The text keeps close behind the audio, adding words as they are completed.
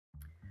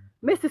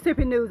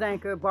Mississippi news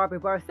anchor Barbie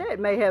Basett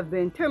may have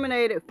been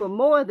terminated for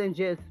more than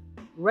just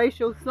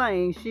racial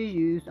slang she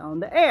used on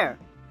the air.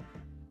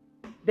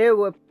 There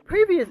were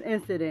previous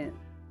incidents,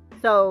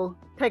 so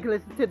take a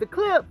listen to the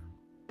clip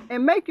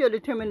and make your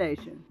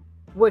determination.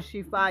 Was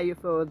she fired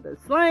for the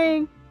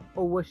slang,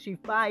 or was she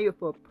fired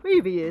for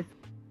previous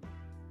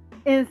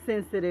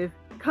insensitive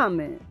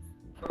comments?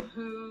 For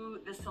who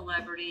the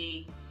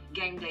celebrity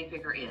game day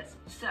picker is.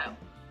 So,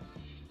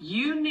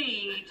 you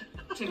need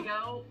to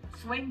go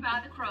swing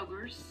by the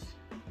Kroger's,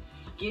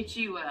 get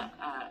you a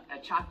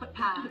chocolate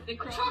pie. A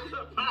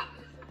chocolate pie.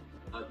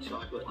 A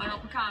chocolate pie. Well,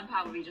 pecan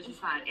pie would be just as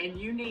fine. And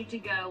you need to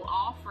go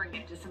offering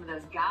it to some of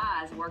those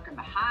guys working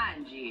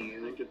behind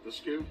you. And get the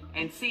scoop.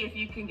 And see if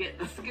you can get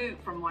the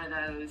scoop from one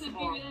of those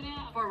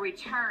for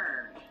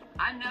return.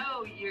 I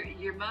know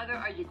your mother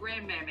or your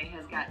grandmammy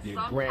has got some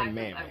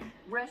type of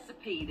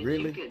recipe that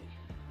you could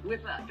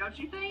whip up, don't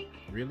you think?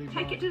 Really?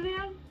 Take it to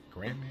them.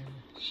 Grandmammy?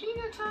 She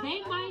got time.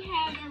 They might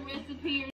have a recipe or